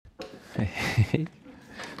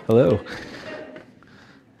Hello.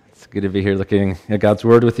 It's good to be here looking at God's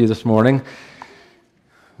Word with you this morning.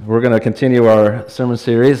 We're going to continue our sermon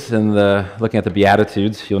series in looking at the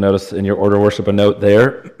Beatitudes. You'll notice in your order of worship a note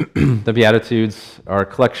there. The Beatitudes are a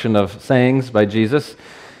collection of sayings by Jesus.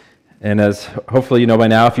 And as hopefully you know by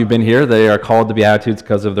now, if you've been here, they are called the Beatitudes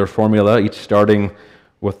because of their formula, each starting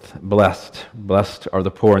with blessed. Blessed are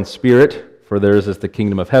the poor in spirit, for theirs is the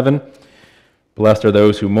kingdom of heaven. Blessed are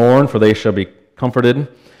those who mourn, for they shall be comforted.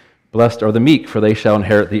 Blessed are the meek, for they shall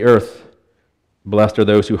inherit the earth. Blessed are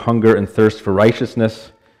those who hunger and thirst for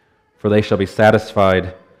righteousness, for they shall be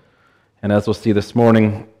satisfied. And as we'll see this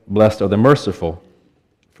morning, blessed are the merciful,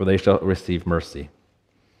 for they shall receive mercy.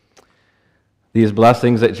 These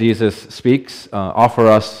blessings that Jesus speaks offer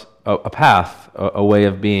us a path, a way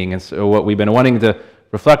of being. And so what we've been wanting to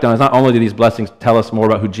reflect on is not only do these blessings tell us more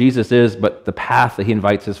about who Jesus is, but the path that he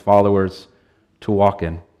invites his followers to walk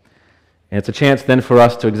in. And it's a chance then for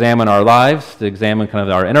us to examine our lives, to examine kind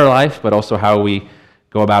of our inner life, but also how we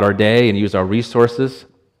go about our day and use our resources.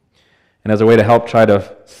 And as a way to help try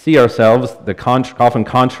to see ourselves, often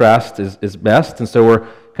contrast is best. And so we're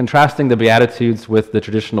contrasting the Beatitudes with the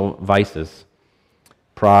traditional vices: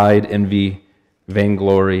 pride, envy,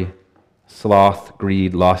 vainglory, sloth,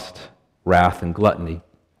 greed, lust, wrath, and gluttony.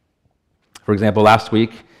 For example, last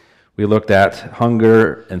week, we looked at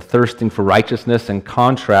hunger and thirsting for righteousness in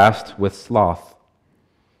contrast with sloth,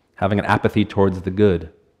 having an apathy towards the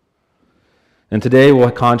good. And today we'll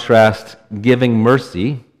contrast giving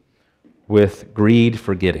mercy with greed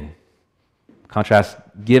for getting. Contrast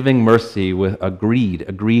giving mercy with a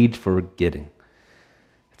greed for getting.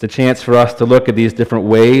 It's a chance for us to look at these different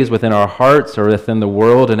ways within our hearts or within the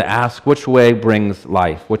world and ask which way brings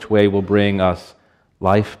life, which way will bring us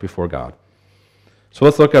life before God. So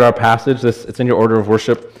let's look at our passage. It's in your order of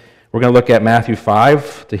worship. We're going to look at Matthew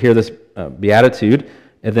 5 to hear this beatitude,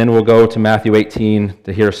 and then we'll go to Matthew 18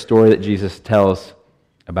 to hear a story that Jesus tells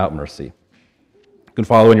about mercy. You can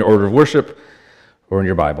follow in your order of worship or in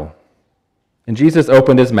your Bible. And Jesus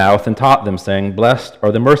opened his mouth and taught them, saying, "Blessed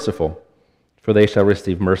are the merciful, for they shall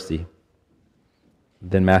receive mercy."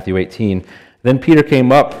 Then Matthew 18. Then Peter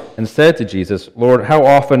came up and said to Jesus, "Lord, how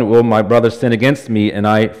often will my brother sin against me and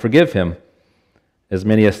I forgive him? As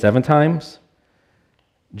many as 7 times?"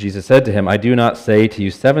 Jesus said to him, "I do not say to you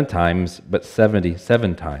 7 times, but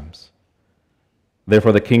 77 times.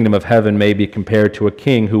 Therefore the kingdom of heaven may be compared to a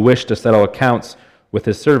king who wished to settle accounts with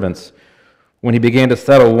his servants. When he began to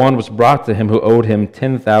settle, one was brought to him who owed him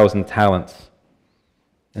 10,000 talents.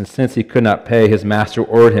 And since he could not pay, his master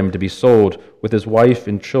ordered him to be sold with his wife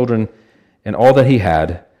and children and all that he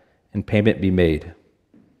had, and payment be made.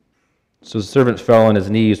 So the servant fell on his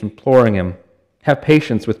knees, imploring him, 'Have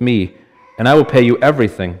patience with me, and I will pay you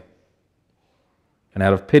everything.' And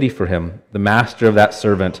out of pity for him, the master of that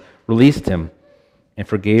servant released him and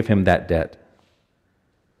forgave him that debt.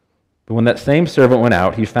 But when that same servant went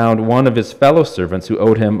out, he found one of his fellow servants who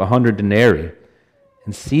owed him 100 denarii.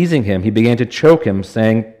 And seizing him, he began to choke him,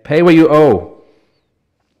 saying, 'Pay what you owe.'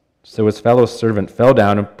 So his fellow servant fell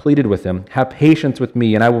down and pleaded with him, 'Have patience with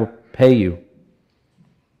me, and I will pay you.'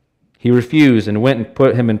 He refused and went and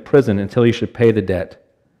put him in prison until he should pay the debt.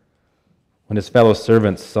 When his fellow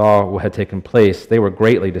servants saw what had taken place, they were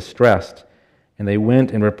greatly distressed, and they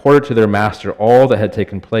went and reported to their master all that had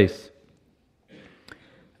taken place.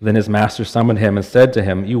 Then his master summoned him and said to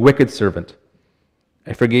him, 'You wicked servant,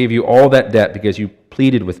 I forgave you all that debt because you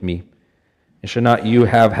pleaded with me. And should not you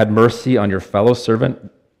have had mercy on your fellow servant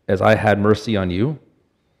as I had mercy on you?'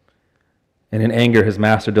 And in anger his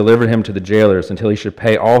master delivered him to the jailers until he should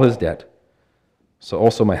pay all his debt. So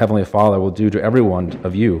also my heavenly Father will do to every one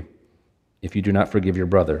of you if you do not forgive your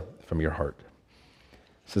brother from your heart."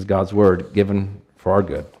 This is God's word given for our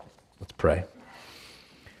good. Let's pray.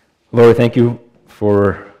 Lord, thank you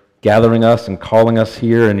for gathering us and calling us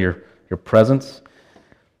here in your presence.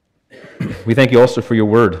 We thank you also for your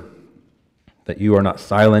word, that you are not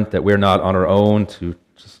silent, that we're not on our own to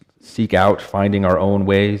just seek out finding our own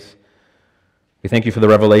ways. We thank you for the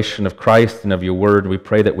revelation of Christ and of your word. We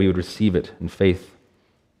pray that we would receive it in faith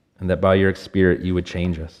and that by your Spirit you would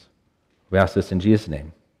change us. We ask this in Jesus'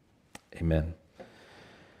 name. Amen.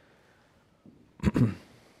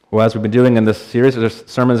 Well, as we've been doing in this series, this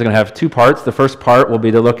sermon is going to have 2 parts. The first part will be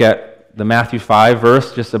to look at the Matthew 5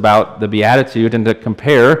 verse just about the Beatitude and to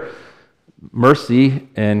compare mercy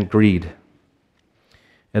and greed.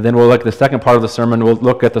 And then we'll look at the second part of the sermon. We'll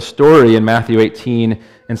look at the story in Matthew 18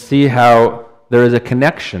 and see how there is a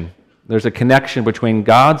connection. There's a connection between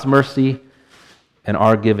God's mercy and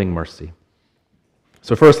our giving mercy.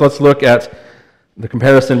 So first, let's look at the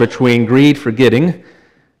comparison between greed for getting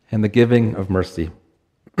and the giving of mercy.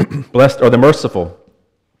 Blessed are the merciful,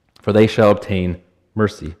 for they shall obtain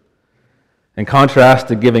mercy. In contrast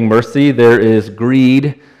to giving mercy, there is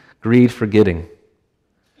greed for getting.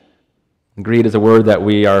 Greed is a word that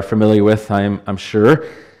we are familiar with, I'm sure.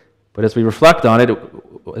 But as we reflect on it,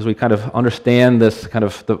 as we kind of understand this kind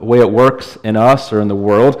of the way it works in us or in the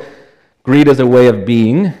world, greed is a way of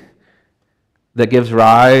being that gives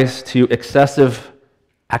rise to excessive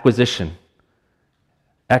acquisition.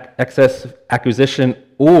 Excessive acquisition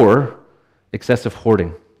or excessive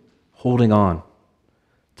hoarding, holding on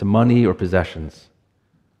to money or possessions.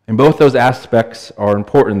 And both those aspects are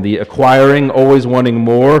important. The acquiring, always wanting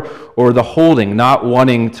more, or the holding, not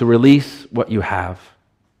wanting to release what you have.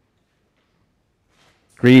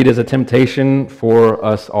 Greed is a temptation for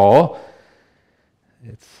us all.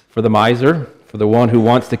 It's for the miser, for the one who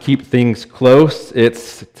wants to keep things close.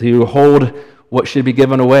 It's to hold what should be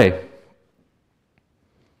given away.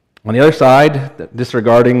 On the other side,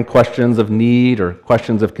 disregarding questions of need or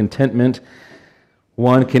questions of contentment,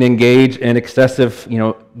 one can engage in excessive,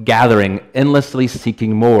 gathering, endlessly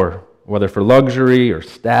seeking more, whether for luxury or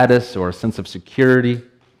status or a sense of security.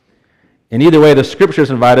 In either way, the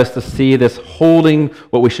Scriptures invite us to see this holding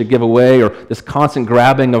what we should give away or this constant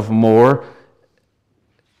grabbing of more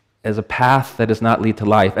as a path that does not lead to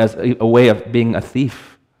life, as a way of being a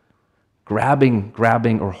thief, grabbing,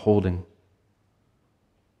 or holding.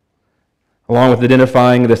 Along with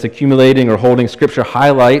identifying this accumulating or holding, Scripture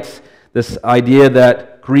highlights this idea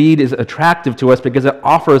that greed is attractive to us because it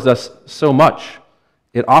offers us so much.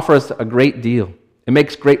 It offers a great deal. It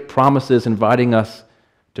makes great promises, inviting us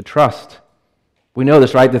to trust. We know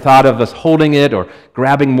this, right? The thought of us holding it or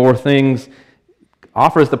grabbing more things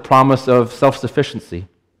offers the promise of self-sufficiency,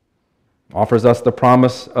 offers us the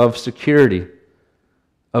promise of security,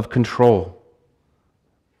 of control,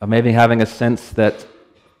 of maybe having a sense that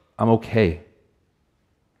I'm okay.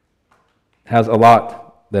 It has a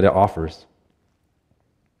lot that it offers.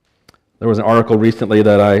 There was an article recently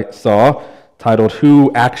that I saw titled,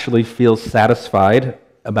 "Who Actually Feels Satisfied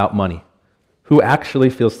About Money?" Who actually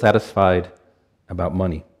feels satisfied about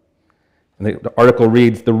money? And the article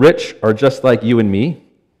reads, "The rich are just like you and me.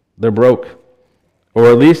 They're broke. Or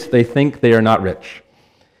at least they think they are not rich."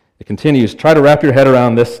 It continues, "Try to wrap your head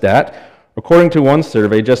around this stat. According to one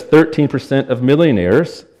survey, just 13% of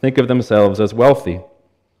millionaires think of themselves as wealthy.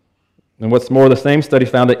 And what's more, the same study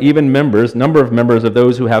found that even number of members of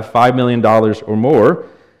those who have $5 million or more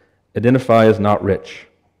identify as not rich."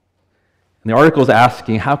 And the article is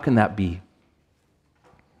asking, how can that be?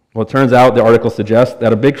 Well, it turns out the article suggests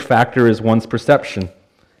that a big factor is one's perception,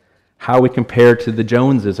 how we compare to the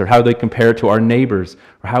Joneses, or how they compare to our neighbors,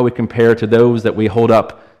 or how we compare to those that we hold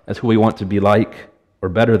up as who we want to be like or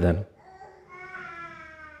better than.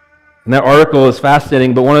 And that article is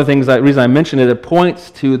fascinating, but one of the things, the reason I mention it, it points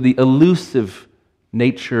to the elusive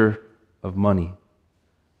nature of money,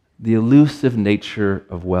 the elusive nature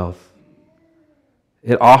of wealth.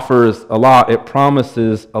 It offers a lot, it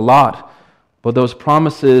promises a lot, but those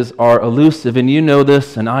promises are elusive, and you know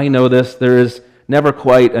this, and I know this, there is never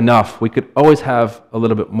quite enough. We could always have a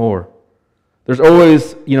little bit more. There's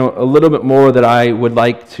always, a little bit more that I would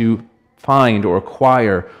like to find or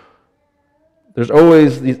acquire. There's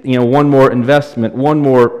always, one more investment, one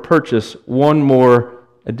more purchase, one more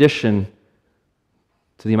addition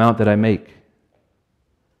to the amount that I make.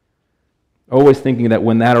 Always thinking that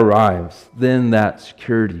when that arrives, then that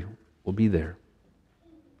security will be there.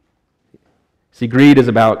 See, greed is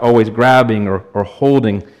about always grabbing or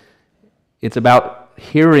holding. It's about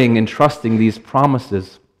hearing and trusting these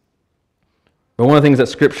promises. But one of the things that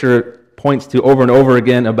Scripture points to over and over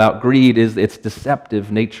again about greed is its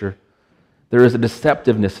deceptive nature. There is a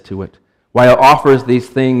deceptiveness to it. While it offers these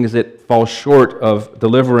things, it falls short of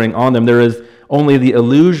delivering on them. There is only the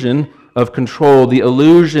illusion of control, the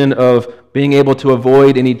illusion of being able to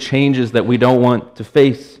avoid any changes that we don't want to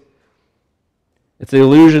face. It's the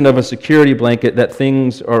illusion of a security blanket that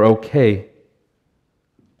things are okay.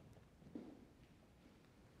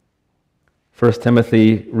 1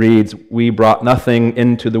 Timothy reads, "We brought nothing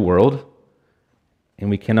into the world, and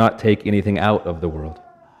we cannot take anything out of the world.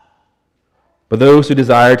 But those who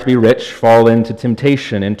desire to be rich fall into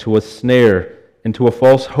temptation, into a snare, into a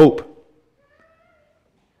false hope,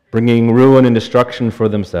 bringing ruin and destruction for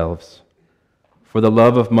themselves. For the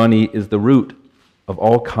love of money is the root of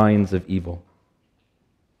all kinds of evil."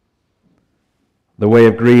 The way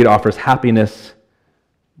of greed offers happiness,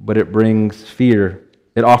 but it brings fear.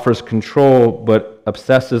 It offers control, but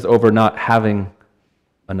obsesses over not having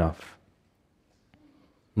enough.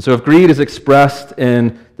 And so if greed is expressed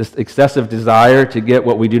in this excessive desire to get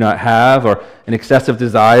what we do not have, or an excessive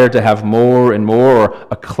desire to have more and more, or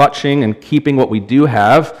a clutching and keeping what we do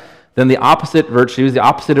have, then the opposite virtues, the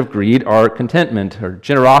opposite of greed, are contentment or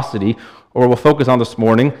generosity, or we'll focus on this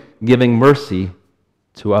morning, giving mercy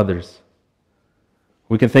to others.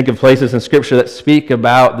 We can think of places in Scripture that speak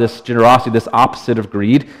about this generosity, this opposite of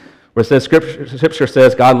greed, where it says, Scripture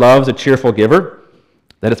says God loves a cheerful giver,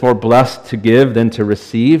 that it's more blessed to give than to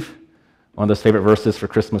receive. One of those favorite verses for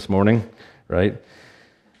Christmas morning, right?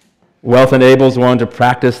 Wealth enables one to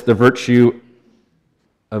practice the virtue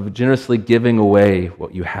of generously giving away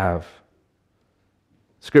what you have.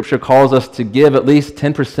 Scripture calls us to give at least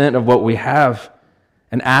 10% of what we have,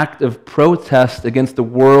 an act of protest against the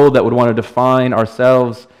world that would want to define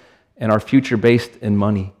ourselves and our future based in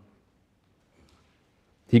money.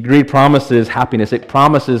 The greed promises happiness, it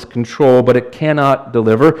promises control, but it cannot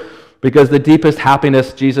deliver, because the deepest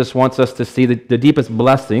happiness Jesus wants us to see, the deepest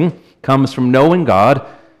blessing, comes from knowing God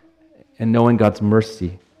and knowing God's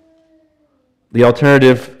mercy. The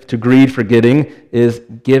alternative to greed for getting is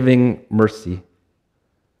giving mercy.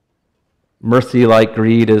 Mercy, like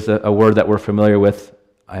greed, is a word that we're familiar with,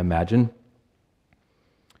 I imagine.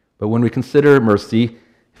 But when we consider mercy,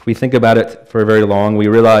 if we think about it for very long, we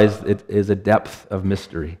realize it is a depth of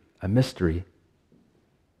mystery, a mystery.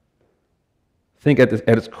 Think at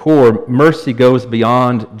its core, mercy goes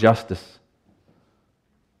beyond justice.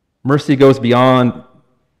 Mercy goes beyond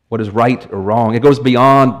what is right or wrong. It goes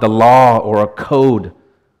beyond the law or a code,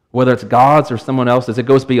 whether it's God's or someone else's. It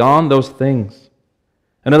goes beyond those things.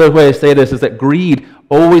 Another way to say this is that greed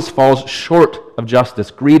always falls short of justice.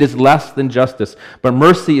 Greed is less than justice, but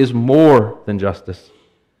mercy is more than justice.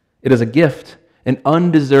 It is a gift, an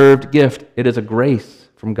undeserved gift. It is a grace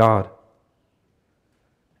from God.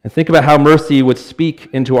 And think about how mercy would speak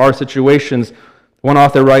into our situations. One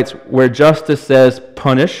author writes, where justice says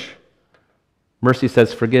punish, mercy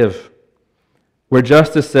says forgive. Where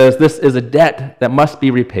justice says this is a debt that must be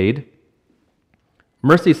repaid,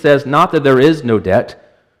 mercy says not that there is no debt,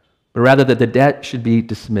 but rather that the debt should be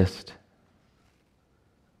dismissed.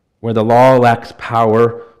 Where the law lacks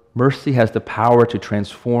power, mercy has the power to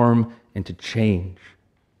transform and to change.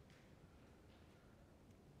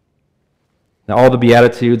 Now, all the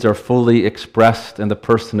Beatitudes are fully expressed in the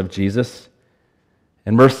person of Jesus,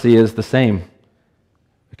 and mercy is the same.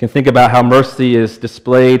 We can think about how mercy is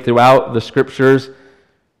displayed throughout the Scriptures,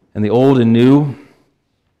 in the Old and New.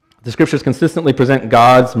 The Scriptures consistently present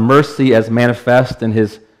God's mercy as manifest in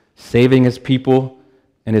His saving His people,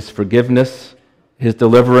 in His forgiveness, His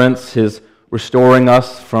deliverance, His restoring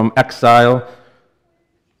us from exile,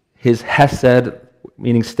 His hesed,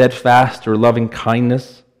 meaning steadfast or loving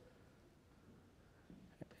kindness.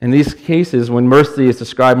 In these cases, when mercy is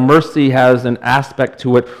described, mercy has an aspect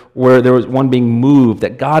to it where there was one being moved,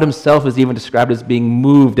 that God Himself is even described as being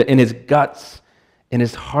moved in His guts, in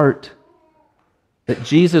His heart, that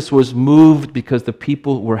Jesus was moved because the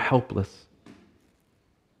people were helpless.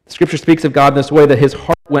 The Scripture speaks of God in this way, that His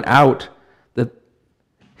heart went out, that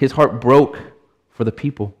His heart broke for the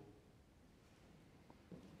people.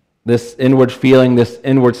 This inward feeling, this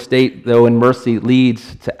inward state, though, in mercy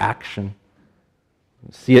leads to action.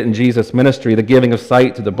 You see it in Jesus' ministry, the giving of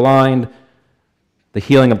sight to the blind, the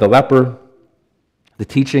healing of the leper, the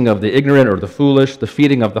teaching of the ignorant or the foolish, the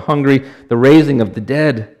feeding of the hungry, the raising of the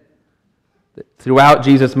dead. Throughout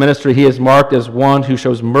Jesus' ministry, He is marked as one who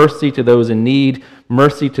shows mercy to those in need,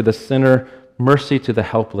 mercy to the sinner, mercy to the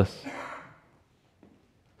helpless.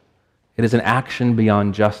 It is an action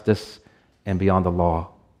beyond justice and beyond the law.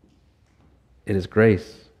 It is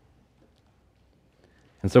grace.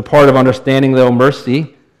 And so part of understanding, though,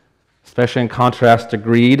 mercy, especially in contrast to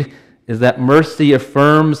greed, is that mercy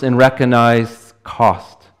affirms and recognizes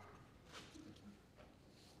cost.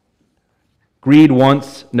 Greed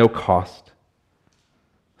wants no cost.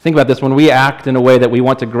 Think about this. When we act in a way that we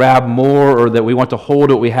want to grab more or that we want to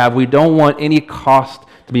hold what we have, we don't want any cost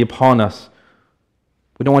to be upon us.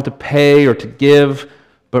 We don't want to pay or to give,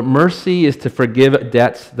 but mercy is to forgive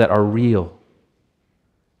debts that are real,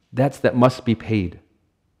 debts that must be paid.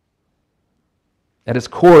 At its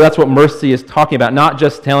core, that's what mercy is talking about, not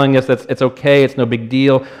just telling us that it's okay, it's no big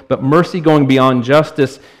deal, but mercy going beyond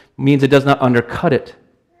justice means it does not undercut it.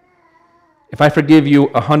 If I forgive you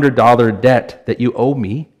a $100 debt that you owe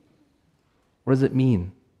me, what does it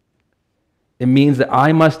mean? It means that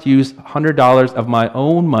I must use $100 of my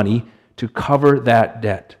own money to cover that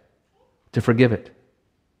debt, to forgive it.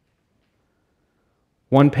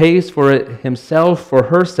 One pays for it himself or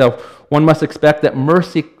herself. One must expect that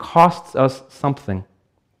mercy costs us something.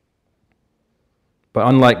 But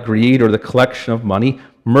unlike greed or the collection of money,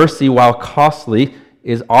 mercy, while costly,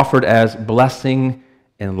 is offered as blessing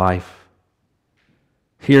and life.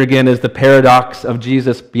 Here again is the paradox of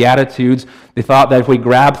Jesus' Beatitudes. They thought that if we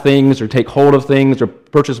grab things or take hold of things or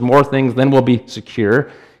purchase more things, then we'll be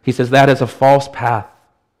secure. He says that is a false path.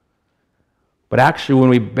 But actually, when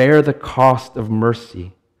we bear the cost of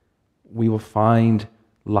mercy, we will find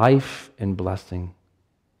life and blessing.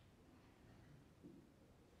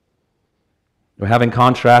 Having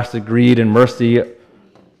contrasted greed and mercy,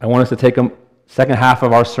 I want us to take a second half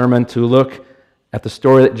of our sermon to look at the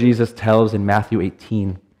story that Jesus tells in Matthew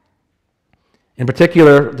 18. In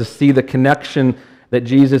particular, to see the connection that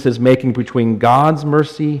Jesus is making between God's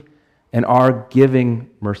mercy and our giving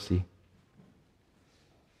mercy.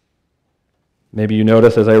 Maybe you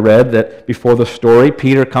notice as I read that before the story,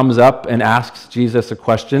 Peter comes up and asks Jesus a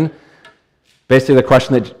question. Basically, the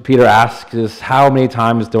question that Peter asks is, how many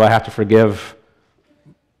times do I have to forgive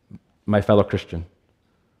my fellow Christian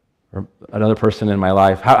or another person in my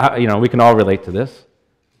life? We can all relate to this.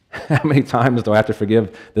 How many times do I have to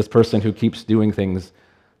forgive this person who keeps doing things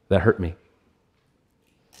that hurt me?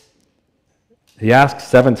 He asks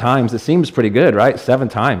 7 times. It seems pretty good, right? 7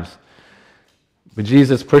 times. But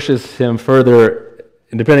Jesus pushes him further,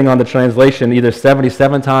 and depending on the translation, either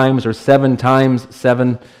 77 times or 7 times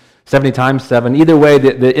 7, 70 times 7. Either way,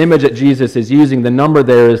 the image that Jesus is using, the number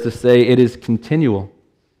there is to say it is continual.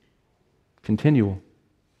 Continual,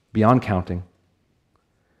 beyond counting.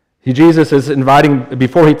 Jesus is inviting,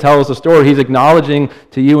 before he tells the story, he's acknowledging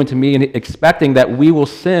to you and to me and expecting that we will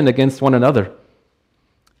sin against one another.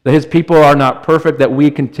 That his people are not perfect, that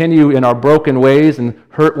we continue in our broken ways and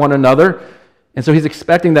hurt one another. And so he's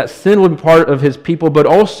expecting that sin will be part of his people, but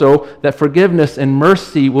also that forgiveness and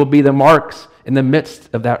mercy will be the marks in the midst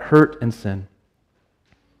of that hurt and sin.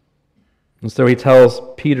 And so he tells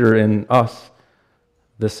Peter and us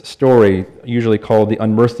this story, usually called the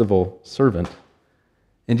unmerciful servant.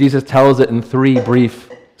 And Jesus tells it in 3 brief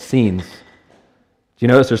scenes. Do you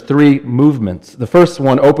notice there's 3 movements? The first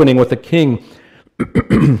one opening with a king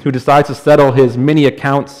who decides to settle his many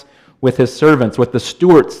accounts with his servants, with the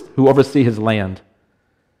stewards who oversee his land.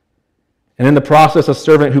 And in the process, a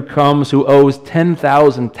servant who comes who owes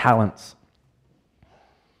 10,000 talents.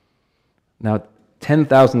 Now,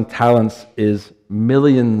 10,000 talents is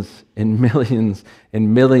millions and millions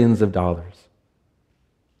and millions of dollars.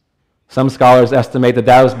 Some scholars estimate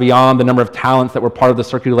that was beyond the number of talents that were part of the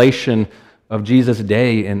circulation of Jesus'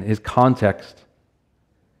 day and his context.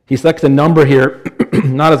 He selects a number here,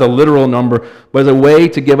 not as a literal number, but as a way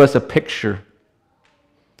to give us a picture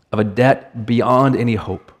of a debt beyond any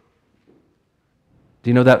hope. Do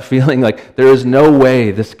you know that feeling? Like, there is no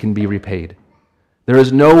way this can be repaid. There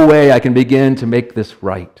is no way I can begin to make this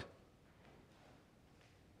right.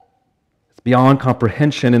 It's beyond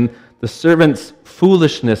comprehension, and the servant's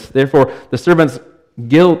foolishness, therefore the servant's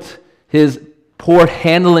guilt, his poor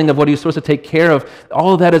handling of what he was supposed to take care of,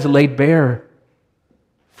 all of that is laid bare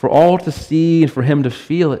for all to see and for him to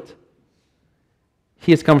feel it.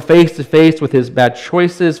 He has come face to face with his bad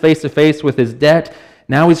choices, face to face with his debt.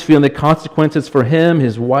 Now he's feeling the consequences for him,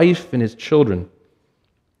 his wife, and his children.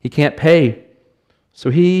 He can't pay, so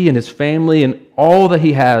he and his family and all that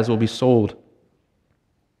he has will be sold.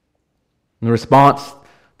 In response,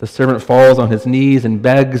 the servant falls on his knees and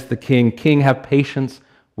begs the king, "King, have patience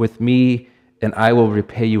with me, and I will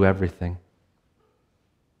repay you everything."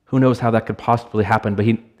 Who knows how that could possibly happen, but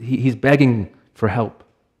he's begging for help,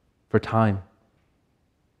 for time.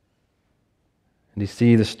 And you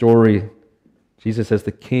see the story, Jesus says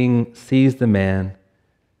the king sees the man,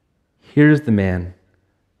 hears the man,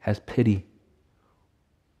 has pity,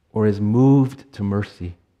 or is moved to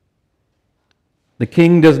mercy. The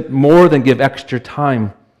king does more than give extra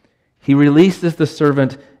time. He releases the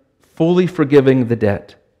servant, fully forgiving the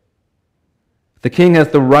debt. The king has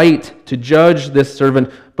the right to judge this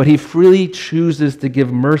servant, but he freely chooses to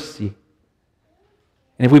give mercy.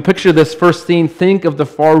 And if we picture this first scene, think of the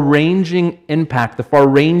far-ranging impact, the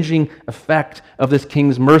far-ranging effect of this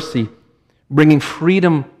king's mercy, bringing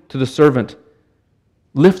freedom to the servant,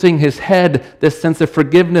 lifting his head, this sense of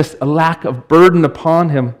forgiveness, a lack of burden upon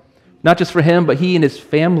him, not just for him, but he and his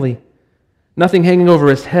family. Nothing hanging over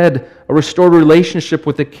his head, a restored relationship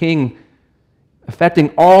with the king,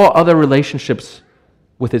 affecting all other relationships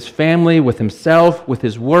with his family, with himself, with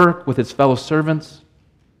his work, with his fellow servants.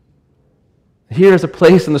 Here is a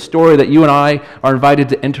place in the story that you and I are invited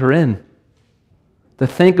to enter in. To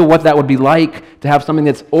think of what that would be like, to have something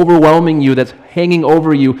that's overwhelming you, that's hanging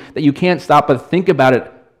over you, that you can't stop but think about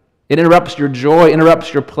it. It interrupts your joy,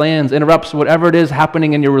 interrupts your plans, interrupts whatever it is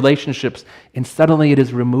happening in your relationships, and suddenly it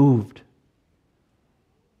is removed.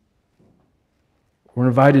 We're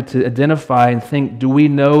invited to identify and think, do we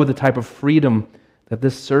know the type of freedom that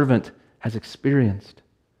this servant has experienced?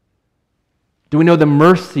 Do we know the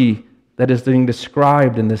mercy that is being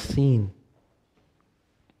described in this scene?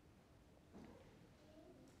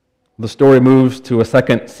 The story moves to a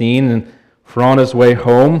second scene, and for on his way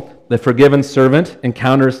home, the forgiven servant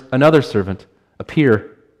encounters another servant, a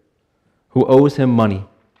peer, who owes him money.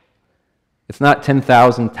 It's not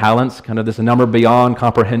 10,000 talents, kind of this number beyond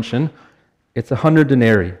comprehension. It's 100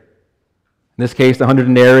 denarii. In this case, the 100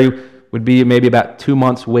 denarii would be maybe about 2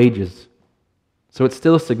 months' wages. So it's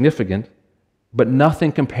still significant, but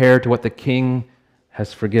nothing compared to what the king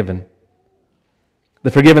has forgiven.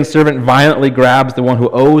 The forgiven servant violently grabs the one who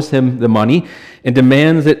owes him the money and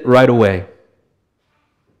demands it right away.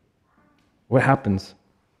 What happens?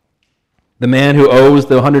 The man who owes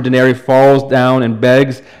the 100 denarii falls down and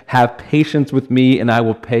begs, "Have patience with me and I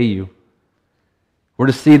will pay you." We're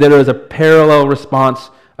to see that there is a parallel response,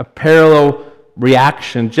 a parallel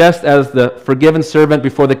reaction. Just as the forgiven servant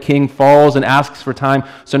before the king falls and asks for time,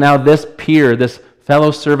 so now this peer, this fellow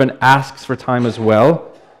servant, asks for time as well.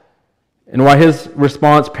 And while his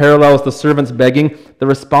response parallels the servant's begging, the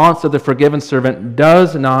response of the forgiven servant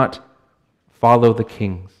does not follow the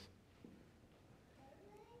king's.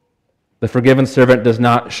 The forgiven servant does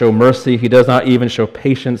not show mercy. He does not even show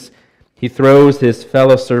patience. He throws his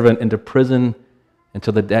fellow servant into prison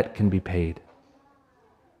until the debt can be paid.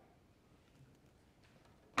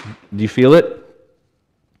 Do you feel it?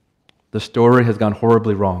 The story has gone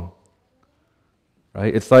horribly wrong.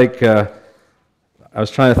 Right? It's like, I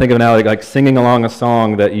was trying to think of an analogy, like singing along a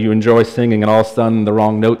song that you enjoy singing and all of a sudden the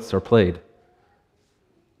wrong notes are played.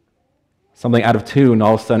 Something out of tune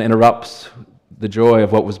all of a sudden interrupts the joy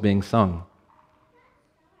of what was being sung.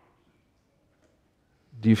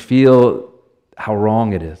 Do you feel how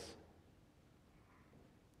wrong it is?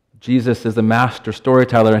 Jesus is the master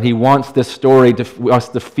storyteller, and he wants this story to us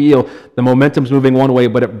to feel the momentum's moving one way,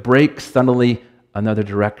 but it breaks suddenly another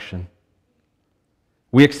direction.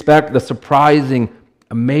 We expect the surprising,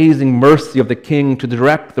 amazing mercy of the king to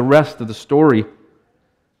direct the rest of the story.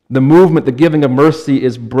 The movement, the giving of mercy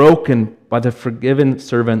is broken by the forgiven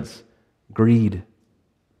servant's greed,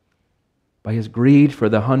 by his greed for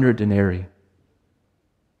the 100 denarii.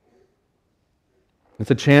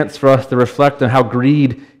 It's a chance for us to reflect on how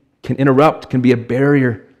greed can be a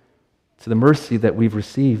barrier to the mercy that we've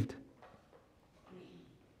received.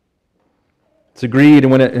 It's a greed,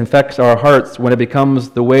 and when it infects our hearts, when it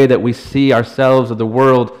becomes the way that we see ourselves or the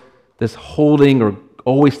world, this holding or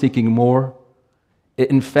always seeking more, it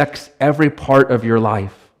infects every part of your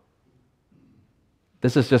life.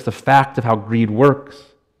 This is just a fact of how greed works.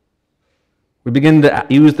 We begin to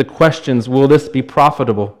use the questions, will this be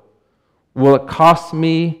profitable? Will it cost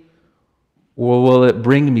me, or will it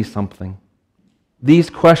bring me something? These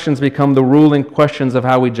questions become the ruling questions of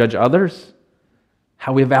how we judge others,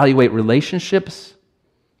 how we evaluate relationships,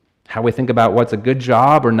 how we think about what's a good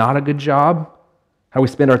job or not a good job, how we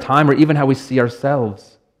spend our time, or even how we see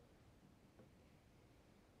ourselves.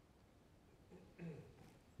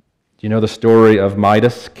 Do you know the story of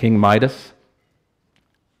Midas, King Midas?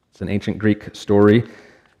 It's an ancient Greek story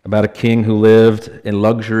about a king who lived in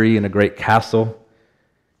luxury in a great castle.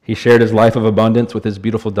 He shared his life of abundance with his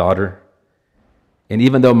beautiful daughter. And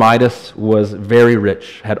even though Midas was very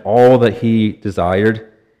rich, had all that he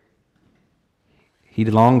desired, he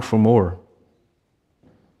longed for more.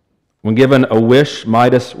 When given a wish,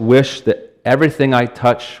 Midas wished that everything I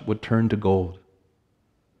touch would turn to gold.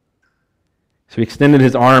 So he extended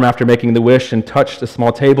his arm after making the wish and touched a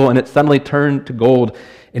small table, and it suddenly turned to gold.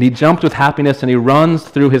 And he jumped with happiness, and he runs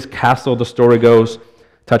through his castle, the story goes,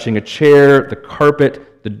 touching a chair, the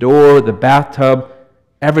carpet, the door, the bathtub,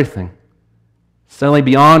 everything. Suddenly,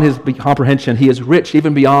 beyond his comprehension, he is rich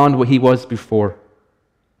even beyond what he was before.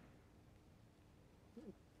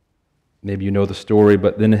 Maybe you know the story,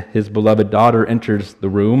 but then his beloved daughter enters the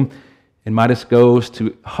room, and Midas goes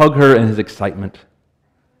to hug her in his excitement.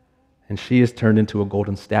 And she is turned into a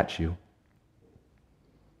golden statue.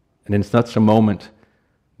 And in such a moment,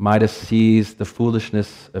 Midas sees the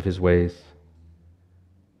foolishness of his ways.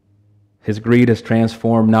 His greed has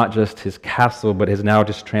transformed not just his castle, but has now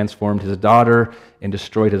just transformed his daughter and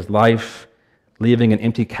destroyed his life, leaving an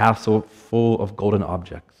empty castle full of golden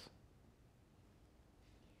objects.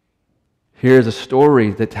 Here's a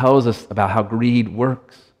story that tells us about how greed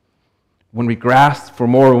works. When we grasp for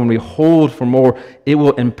more, when we hold for more, it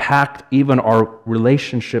will impact even our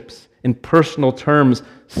relationships in personal terms,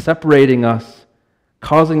 separating us,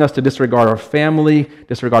 causing us to disregard our family,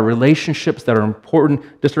 disregard relationships that are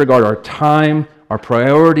important, disregard our time, our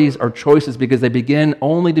priorities, our choices, because they begin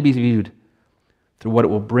only to be viewed through what it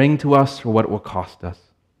will bring to us or what it will cost us.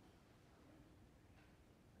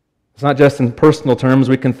 It's not just in personal terms,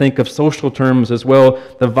 we can think of social terms as well.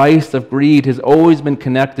 The vice of greed has always been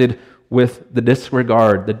connected with the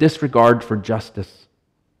disregard for justice.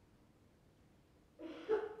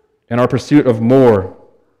 In our pursuit of more,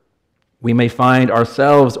 we may find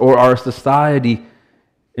ourselves or our society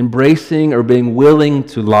embracing or being willing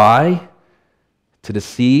to lie, to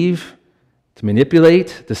deceive, to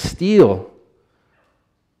manipulate, to steal,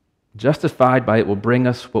 justified by it will bring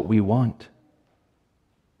us what we want.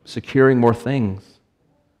 Securing more things.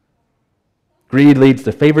 Greed leads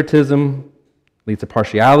to favoritism, leads to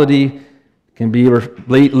partiality, can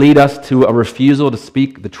lead us to a refusal to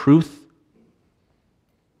speak the truth.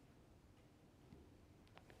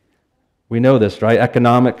 We know this, right?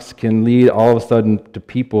 Economics can lead all of a sudden to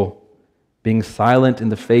people being silent in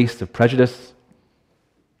the face of prejudice,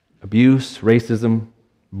 abuse, racism,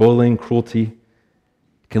 bullying, cruelty.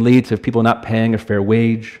 It can lead to people not paying a fair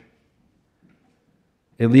wage.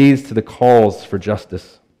 It leads to the calls for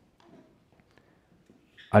justice.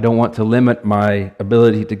 I don't want to limit my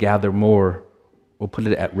ability to gather more. We'll put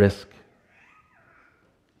it at risk.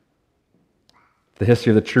 The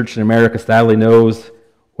history of the church in America sadly knows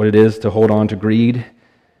what it is to hold on to greed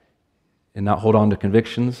and not hold on to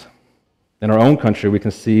convictions. In our own country, we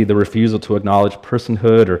can see the refusal to acknowledge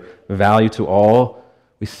personhood or value to all.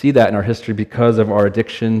 We see that in our history because of our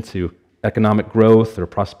addiction to economic growth or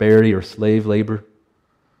prosperity or slave labor.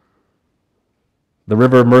 The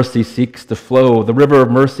river of mercy seeks to flow. The river of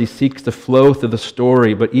mercy seeks to flow through the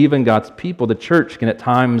story, but even God's people, the church, can at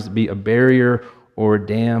times be a barrier or a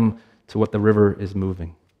dam to what the river is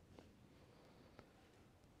moving.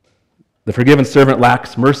 The forgiven servant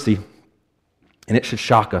lacks mercy, and it should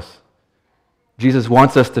shock us. Jesus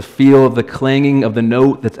wants us to feel the clanging of the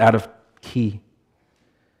note that's out of key.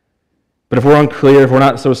 But if we're unclear, if we're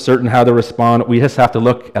not so certain how to respond, we just have to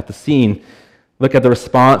look at the scene. Look at the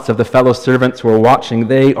response of the fellow servants who are watching.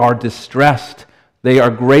 They are distressed. They are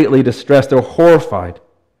greatly distressed. They're horrified.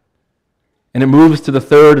 And it moves to the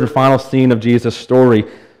third and final scene of Jesus' story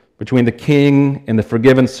between the king and the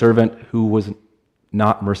forgiven servant who was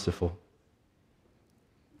not merciful.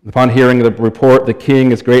 Upon hearing the report, the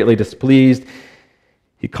king is greatly displeased.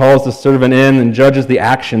 He calls the servant in and judges the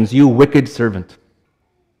actions. You wicked servant,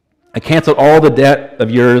 I canceled all the debt of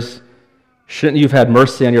yours. Shouldn't you have had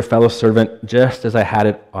mercy on your fellow servant just as I had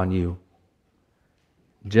it on you?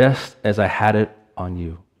 Just as I had it on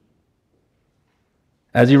you.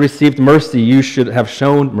 As you received mercy, you should have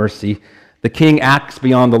shown mercy. The king acts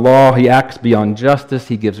beyond the law. He acts beyond justice.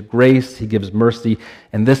 He gives grace. He gives mercy.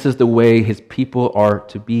 And this is the way his people are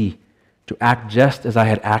to be, to act just as I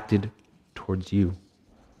had acted towards you.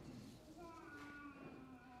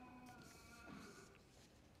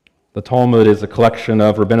 The Talmud is a collection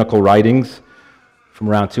of rabbinical writings from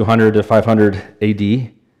around 200 to 500 AD.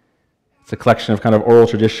 It's a collection of kind of oral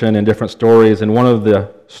tradition and different stories. And one of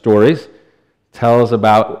the stories tells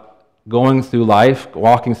about going through life,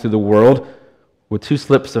 walking through the world with 2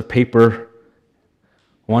 slips of paper,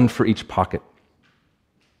 one for each pocket.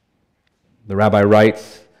 The rabbi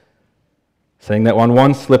writes, saying that on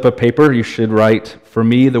one slip of paper you should write, "For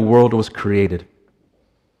me the world was created."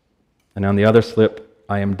 And on the other slip,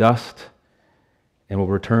 "I am dust and will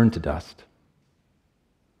return to dust."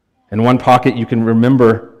 In one pocket you can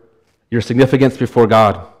remember your significance before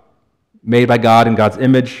God, made by God in God's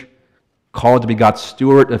image, called to be God's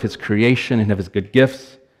steward of his creation and of his good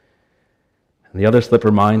gifts. And the other slip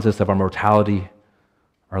reminds us of our mortality,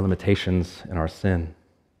 our limitations, and our sin.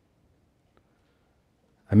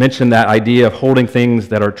 I mentioned that idea of holding things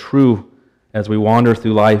that are true as we wander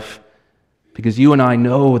through life because you and I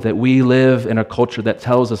know that we live in a culture that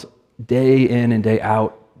tells us day in and day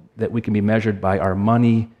out that we can be measured by our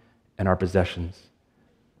money and our possessions.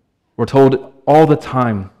 We're told all the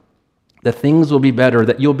time that things will be better,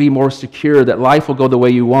 that you'll be more secure, that life will go the way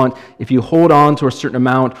you want if you hold on to a certain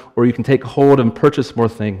amount or you can take hold and purchase more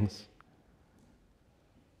things.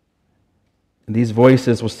 And these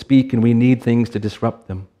voices will speak and we need things to disrupt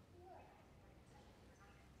them.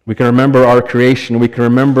 We can remember our creation, we can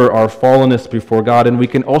remember our fallenness before God, and we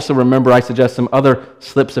can also remember, I suggest, some other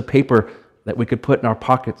slips of paper that we could put in our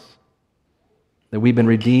pockets, that we've been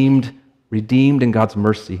redeemed in God's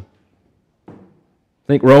mercy. I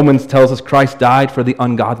think Romans tells us Christ died for the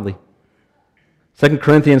ungodly. 2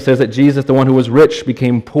 Corinthians says that Jesus, the one who was rich,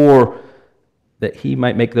 became poor, that he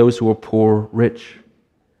might make those who were poor rich.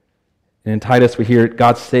 And in Titus we hear,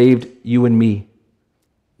 God saved you and me,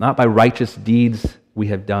 not by righteous deeds we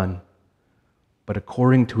have done, but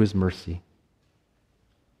according to his mercy.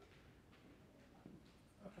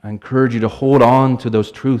 I encourage you to hold on to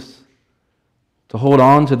those truths, to hold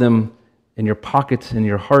on to them in your pockets, in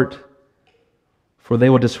your heart, for they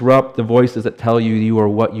will disrupt the voices that tell you you are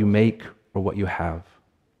what you make or what you have.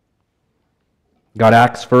 God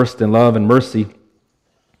acts first in love and mercy,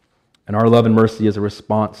 and our love and mercy is a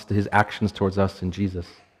response to his actions towards us in Jesus.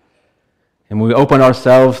 And when we open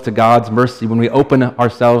ourselves to God's mercy, when we open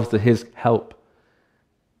ourselves to his help,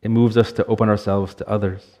 it moves us to open ourselves to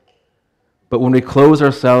others. But when we close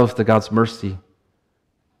ourselves to God's mercy,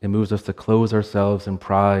 it moves us to close ourselves in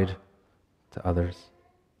pride to others.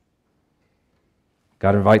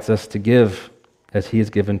 God invites us to give as he has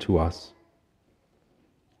given to us.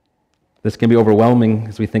 This can be overwhelming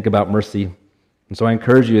as we think about mercy. And so I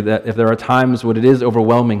encourage you that if there are times when it is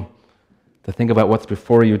overwhelming, to think about what's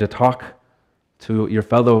before you, to talk to your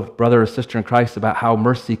fellow brother or sister in Christ about how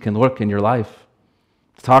mercy can work in your life.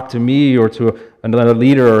 To talk to me or to another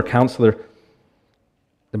leader or counselor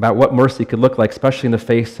about what mercy could look like, especially in the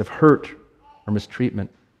face of hurt or mistreatment.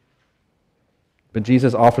 But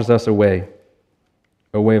Jesus offers us a way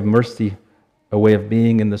of mercy, a way of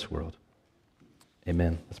being in this world.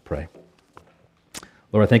 Amen. Let's pray.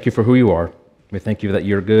 Lord, I thank you for who you are. We thank you that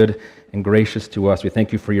you're good and gracious to us. We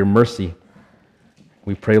thank you for your mercy.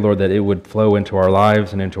 We pray, Lord, that it would flow into our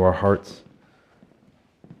lives and into our hearts.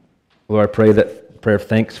 Lord, I pray that prayer of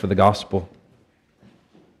thanks for the gospel,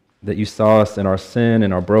 that you saw us in our sin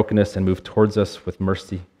and our brokenness and moved towards us with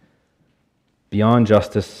mercy, beyond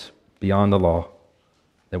justice, beyond the law,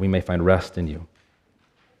 that we may find rest in you.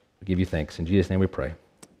 We give you thanks. In Jesus' name we pray.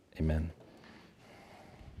 Amen.